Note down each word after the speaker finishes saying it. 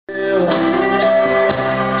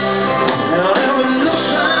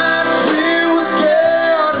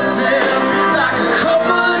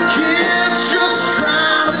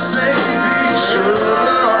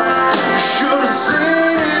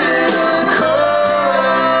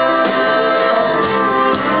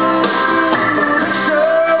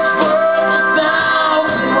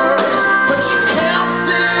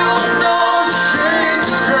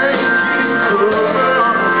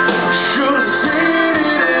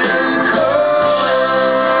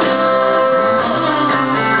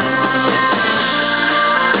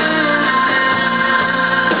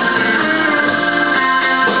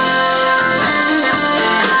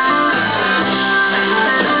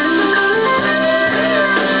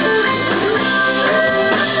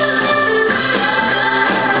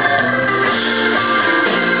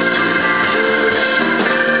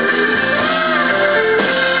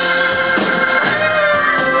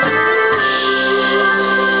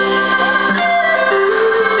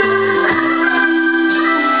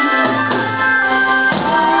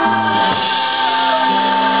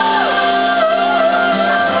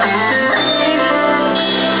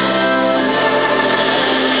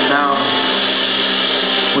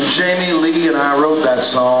Jamie Lee and I wrote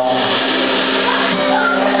that song.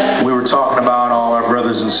 We were talking about all our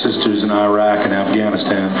brothers and sisters in Iraq and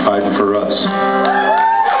Afghanistan fighting for us.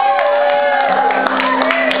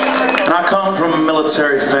 And I come from a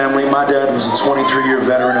military family. My dad was a 23-year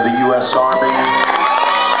veteran of the U.S. Army.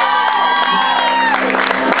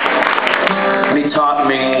 And he taught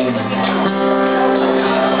me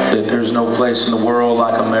that there's no place in the world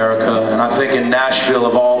like America. And I think in Nashville,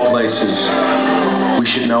 of all places, we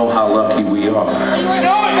should know how lucky we are.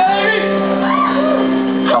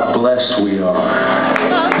 How blessed we are.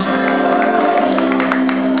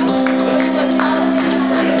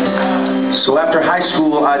 So after high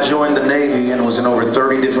school, I joined the Navy and was in over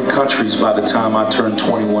 30 different countries by the time I turned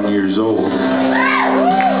 21 years old. And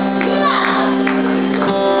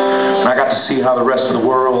I got to see how the rest of the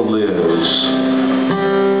world lives.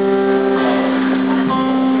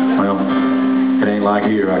 Well, it ain't like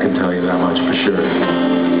here, I can tell you that much for sure.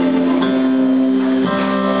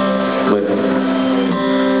 But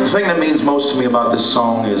the thing that means most to me about this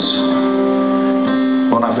song is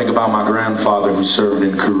when I think about my grandfather who served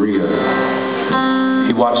in Korea.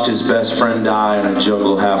 He watched his best friend die in a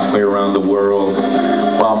jungle halfway around the world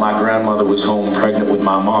while my grandmother was home pregnant with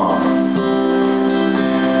my mom.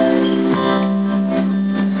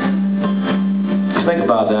 Think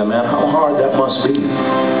about that, man. How hard that must be.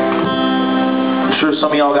 I'm sure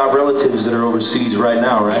some of y'all got relatives that are overseas right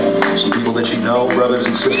now, right? Some people that you know, brothers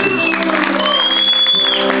and sisters.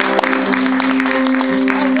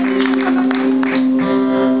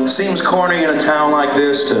 Seems corny in a town like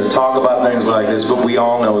this to talk about things like this, but we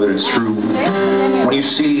all know that it's true. When you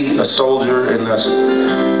see a soldier in the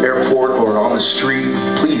airport or on the street,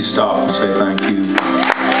 please stop and say thank you.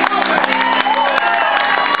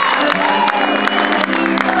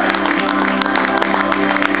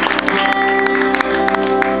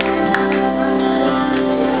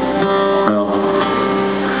 Well,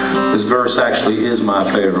 this verse actually is my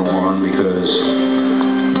favorite one because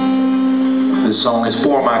this song is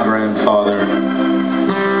for my grandfather,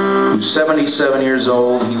 who's 77 years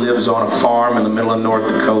old. He lives on a farm in the middle of North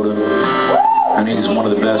Dakota, and he's one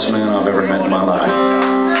of the best men I've ever met in my life.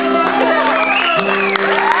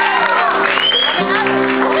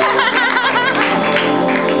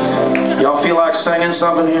 Y'all feel like singing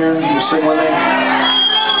something here? You sing with me?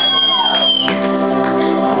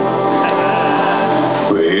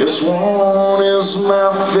 This one is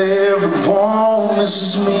my favorite one. This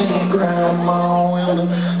is me and Grandma with the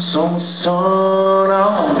sun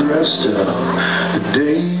all dressed up. The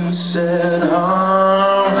day we said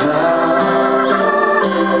alright.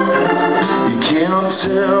 You can't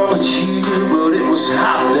tell the cheer, but it was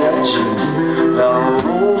hot that June. Our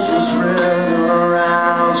rose was red and our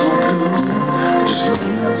eyes were blue. Just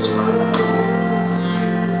looking at the smile,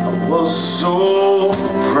 I was so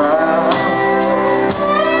proud.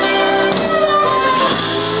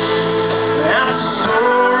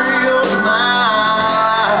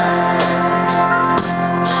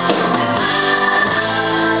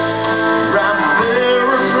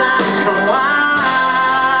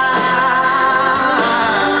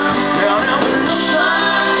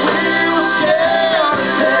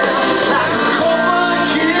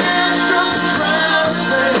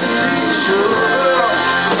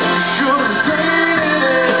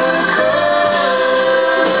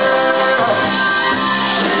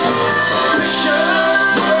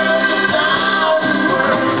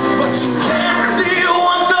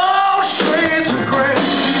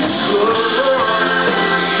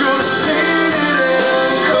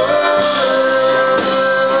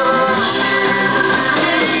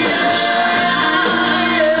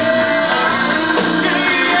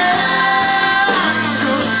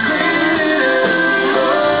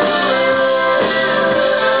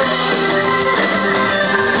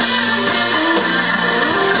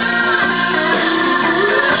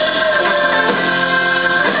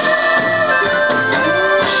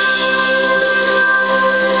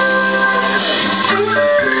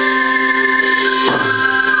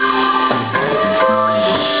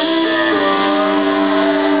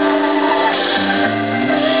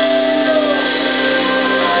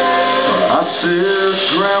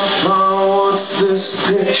 Grandpa, what's this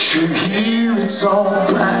picture here? It's all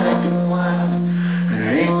black and white.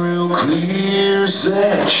 It ain't real clear. Is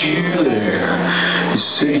that you there? You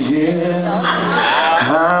say, yeah,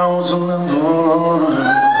 I was a little